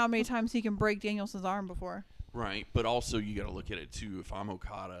 let's see how many times he can break Danielson's arm before. Right, but also you got to look at it too. If I'm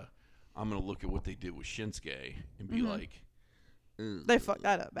Okada, I'm going to look at what they did with Shinsuke and be like, They fucked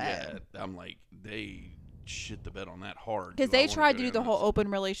that up bad. Yeah, I'm like, they shit the bed on that hard. Because Do I they wanna tried go to do down the whole this- open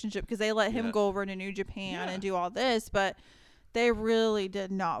relationship because they let him Yeah. go over to New Japan Yeah. and do all this, but they really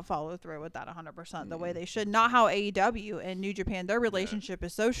did not follow through with that 100% the way they should. Not how AEW and New Japan, their relationship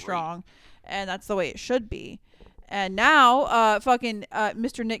is so strong, and that's the way it should be. And now,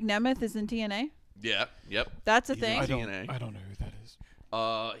 Mr. Nick Nemeth is in TNA. Yeah, yep. That's a He's in thing. TNA. I don't know who that is.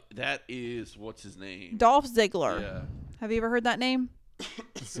 That is what's his name? Dolph Ziggler. Yeah. Have you ever heard that name?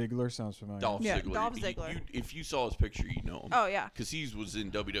 Ziggler sounds familiar. Dolph Ziggler. Dolph Ziggler. If you saw his picture, you know him. Oh yeah. Because he was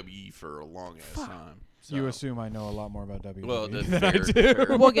in WWE for a long ass time. So. You assume I know a lot more about WWE Well, that's than fair, I do.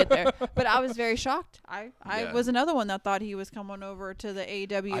 fair. We'll get there. But I was very shocked. I Yeah. was another one that thought he was coming over to the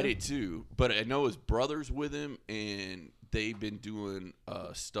AEW. I did too, but I know his brother's with him, and they've been doing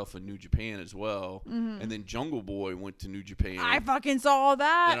stuff in New Japan as well. Mm-hmm. And then Jungle Boy went to New Japan. I fucking saw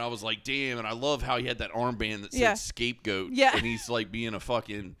that. And I was like, damn. And I love how he had that armband that said Yeah. scapegoat. Yeah. And he's like being a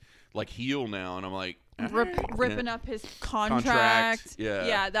fucking like heel now. And I'm like, ripping up his contract. Yeah.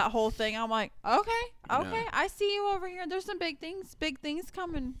 Yeah, that whole thing. I'm like, okay, Yeah. I see you over here. There's some big things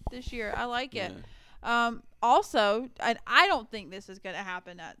coming this year. I like it. Yeah. Also, and I don't think this is going to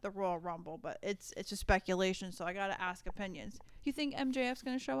happen at the Royal Rumble, but it's just speculation, so I got to ask opinions. You think MJF's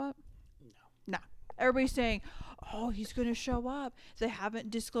going to show up? No. Everybody's saying, oh, he's going to show up. They haven't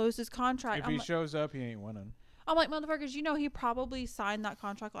disclosed his contract. If he shows up, he ain't winning. I'm like, motherfuckers, you know he probably signed that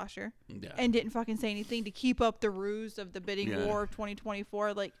contract last year Yeah. didn't fucking say anything to keep up the ruse of the bidding war of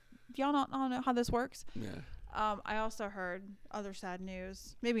 2024. Like, do y'all not know how this works? Yeah. I also heard other sad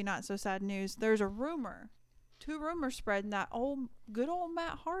news. Maybe not so sad news. There's a rumor. 2 rumors spreading that good old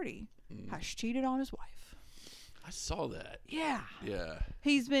Matt Hardy has cheated on his wife. I saw that. Yeah. Yeah.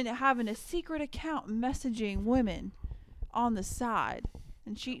 He's been having a secret account messaging women on the side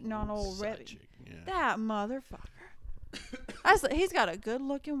and cheating on old Side Rebby. chick, yeah. That motherfucker. He's got a good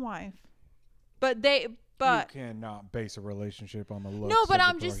looking wife. But you cannot base a relationship on the looks. no, but of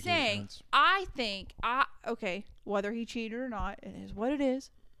I'm the just party saying. agents. I think okay, whether he cheated or not, it is what it is.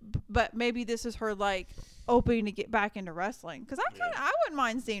 But maybe this is her like opening to get back into wrestling because I wouldn't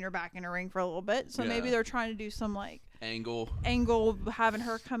mind seeing her back in the ring for a little bit. So maybe they're trying to do some like angle, having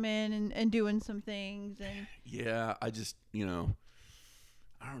her come in and doing some things and yeah. I just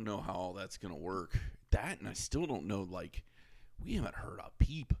I don't know how all that's gonna work. That and I still don't know. Like, we haven't heard a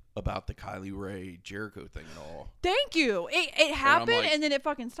peep about the Kylie Ray Jericho thing at all. Thank you. It happened and then it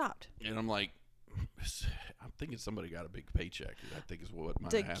fucking stopped. And I'm like, I'm thinking somebody got a big paycheck. I think is what might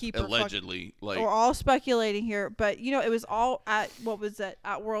To happen. keep her Allegedly, like we're all speculating here, but it was all at what was it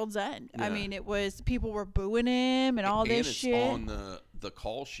at World's End? Yeah. I mean, it was people were booing him and all this it's shit. on the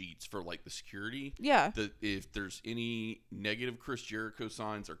call sheets for like the security. Yeah. If there's any negative Chris Jericho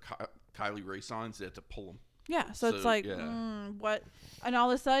signs or Kylie Ray signs, they have to pull them. Yeah, so it's like, what? And all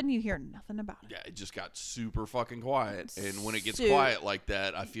of a sudden, you hear nothing about it. Yeah, it just got super fucking quiet. And when it gets quiet like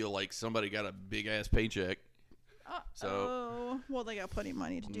that, I feel like somebody got a big-ass paycheck. Well, they got plenty of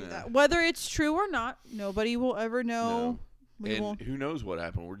money to do that. Whether it's true or not, nobody will ever know. No. Who knows what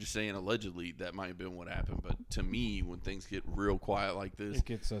happened? We're just saying allegedly that might have been what happened. But to me, when things get real quiet like this, it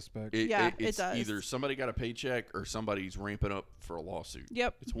gets suspect. It's does. either somebody got a paycheck or somebody's ramping up for a lawsuit.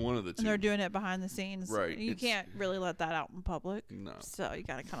 Yep. It's one of the two. And they're doing it behind the scenes. Right. You can't really let that out in public. No. So you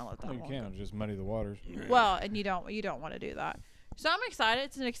got to kind of let that You one can't go. just muddy the waters. Right. Well, and you don't want to do that. So I'm excited.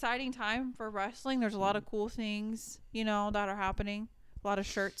 It's an exciting time for wrestling. There's a lot of cool things, that are happening. A lot of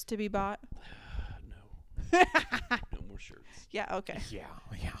shirts to be bought. No. No more shirts. Yeah, okay. Yeah,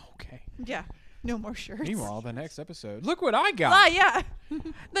 okay. Yeah, no more shirts. Meanwhile, the next episode. Look what I got. Yeah.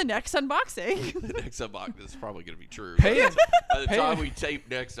 The next unboxing. The next unboxing is probably going to be true. Pay it. By the time we tape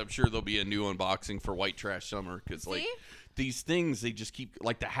next, I'm sure there'll be a new unboxing for White Trash Summer because like these things, they just keep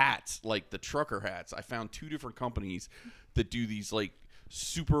like the hats, like the trucker hats. I found 2 different companies that do these like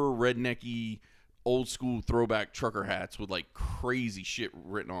super rednecky, old school throwback trucker hats with like crazy shit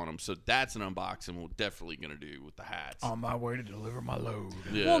written on them. So that's an unboxing we're definitely going to do with the hats. On my way to deliver my load.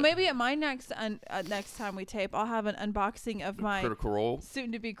 Yeah. Well, maybe at my next time we tape, I'll have an unboxing of my Critical Role.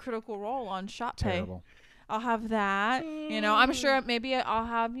 soon-to-be Critical Role on ShopPay. Terrible. I'll have that. I'm sure maybe I'll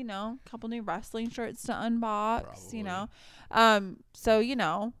have, a couple new wrestling shirts to unbox, Probably.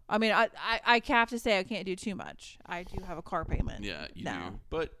 So, I mean, I have to say I can't do too much. I do have a car payment. Yeah, you now. do.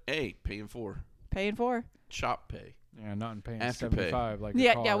 But hey, paying for. Paying for. Shop pay. Yeah, not in paying After 75 like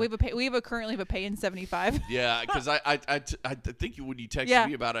Yeah, a car. yeah, we currently have a pay in 75. Yeah, because I think when you texted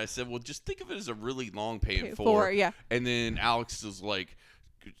me about it, I said, well, just think of it as a really long paying for. Yeah. And then Alex was like,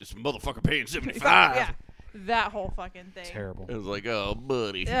 this motherfucker paying 75. Yeah. That whole fucking thing. Terrible. It was like, oh,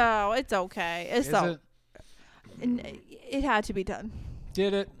 buddy. Oh, it's okay. It's Is so. it? It had to be done.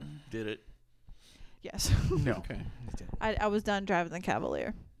 Did it? Did it? Yes. No. Okay. I was done driving the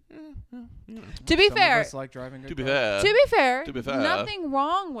Cavalier. Yeah. To be Some fair, of us like driving good To be cars. fair. nothing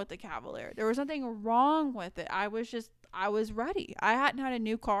wrong with the Cavalier. There was nothing wrong with it. I was just I was ready. I hadn't had a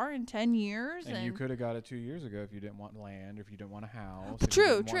new car in 10 years. And you could have got it 2 years ago if you didn't want land, or if you didn't want a house.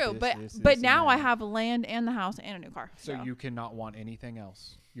 True. But now I have land and the house and a new car. So you cannot want anything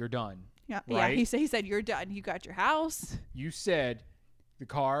else. You're done. Yeah. Right? Yeah. He said you're done. You got your house. You said the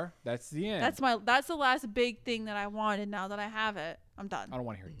car. That's the end. That's the last big thing that I wanted. Now that I have it, I'm done. I don't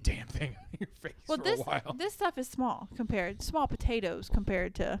want to hear a damn thing on your face for a while. This stuff is small potatoes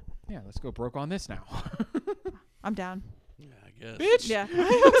compared to. Yeah, let's go broke on this now. I'm down. Yeah, I guess. Bitch. Yeah.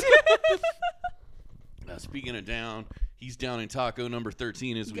 Speaking of down, he's down in taco number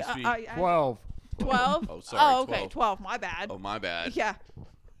 13 as we speak. 12. 12? Oh, sorry. Oh, okay. 12. My bad. Oh, my bad. Yeah.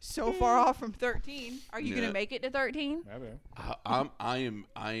 So far off from 13. Are you gonna make it to 13? I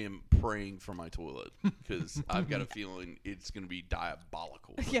am praying for my toilet because I've got a feeling it's gonna be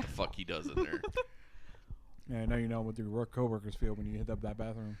diabolical. What the fuck he does in there? Yeah, I know you know what your coworkers feel when you hit up that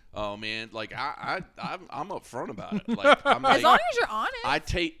bathroom. Oh man, like I'm upfront about it. Like I'm like, as long as you're honest. I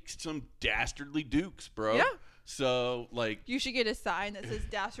take some dastardly Dukes, bro. Yeah. So like, you should get a sign that says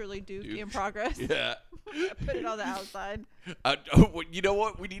 "Dastardly Duke in progress." Yeah. Put it on the outside. You know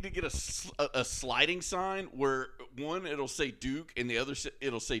what? We need to get a sliding sign where one it'll say Duke and the other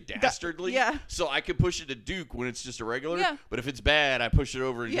it'll say Dastardly. Yeah. So I can push it to Duke when it's just a regular. Yeah. But if it's bad, I push it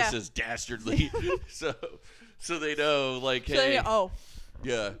over and it just says Dastardly. so they know, like, hey.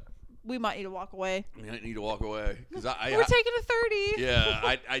 Yeah. We might need to walk away. We might need to walk away because we're taking a 30.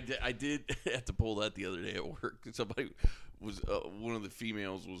 Yeah, I did have to pull that the other day at work. Somebody was one of the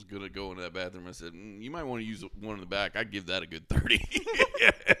females was gonna go into that bathroom. I said, you might want to use one in the back. I'd give that a good 30.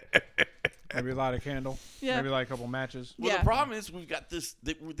 Maybe light a candle. Yeah. Maybe light a couple matches. Well, the problem is we've got this.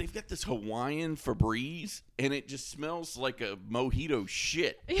 They've got this Hawaiian Febreze, and it just smells like a mojito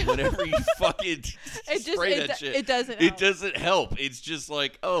shit. Whenever you fucking spray that shit, it doesn't. It doesn't help. It's just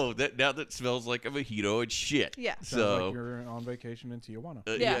like, oh, that smells like a mojito. It's shit. Yeah. Sounds like you're on vacation in Tijuana.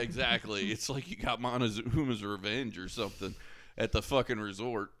 Yeah, exactly. It's like you got Montezuma's Revenge or something at the fucking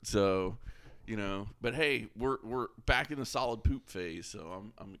resort. So, but hey, we're back in the solid poop phase,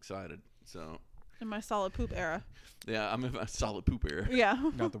 so I'm excited. So in my solid poop era. Yeah, I'm in my solid poop era. Yeah.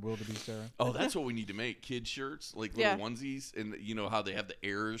 Not the Wildebeest era. Oh, that's what we need to make. Kid shirts, like little onesies, and you know how they have the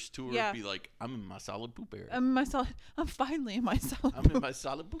errors tour? Yeah. Be like, I'm in my solid poop era. I'm finally in my solid I'm in my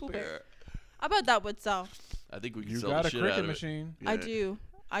solid poop era. I bet that would sell. I think we can You sell got the a shit cricket out of machine. it. Yeah.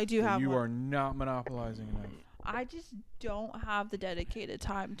 I do have You one. are not monopolizing enough. I just don't have the dedicated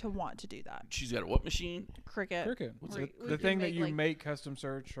time to want to do that. She's got a what machine? Cricket. What's We the can thing that make, you like, make custom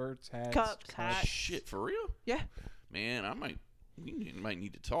shirts, hats, cups, hats. Shit, for real? Yeah. Man, we might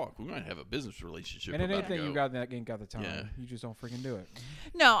need to talk. We might have a business relationship. And about anything to go. you got that ain't got the time. Yeah. You just don't freaking do it.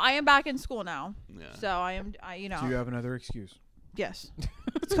 No, I am back in school now. Yeah. So I am. Do you have another excuse? Yes.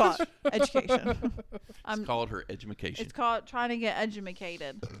 It's called education. It's called her education. It's called trying to get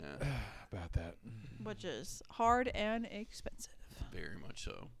edumacated. Yeah. About that. Which is hard and expensive. Very much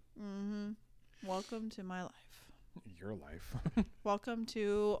so. Mm-hmm. Welcome to my life. Your life. Welcome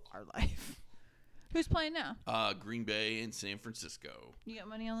to our life. Who's playing now? Green Bay and San Francisco. You got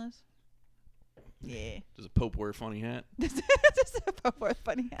money on this? Yeah. Does a Pope wear a funny hat? This is a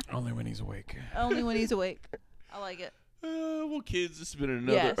funny hat. Only when he's awake. Only when he's awake. I like it. Well, kids, this has been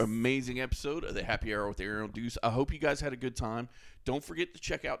another amazing episode of the Happy Hour with Aaron and Duce. I hope you guys had a good time. Don't forget to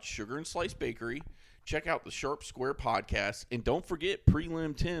check out Sugar and Slice Bakery. Check out the Sharp Square podcast. And don't forget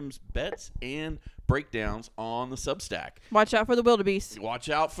Prelim Tim's bets and breakdowns on the Substack. Watch out for the wildebeest. Watch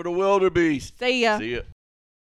out for the wildebeest. See ya. See ya.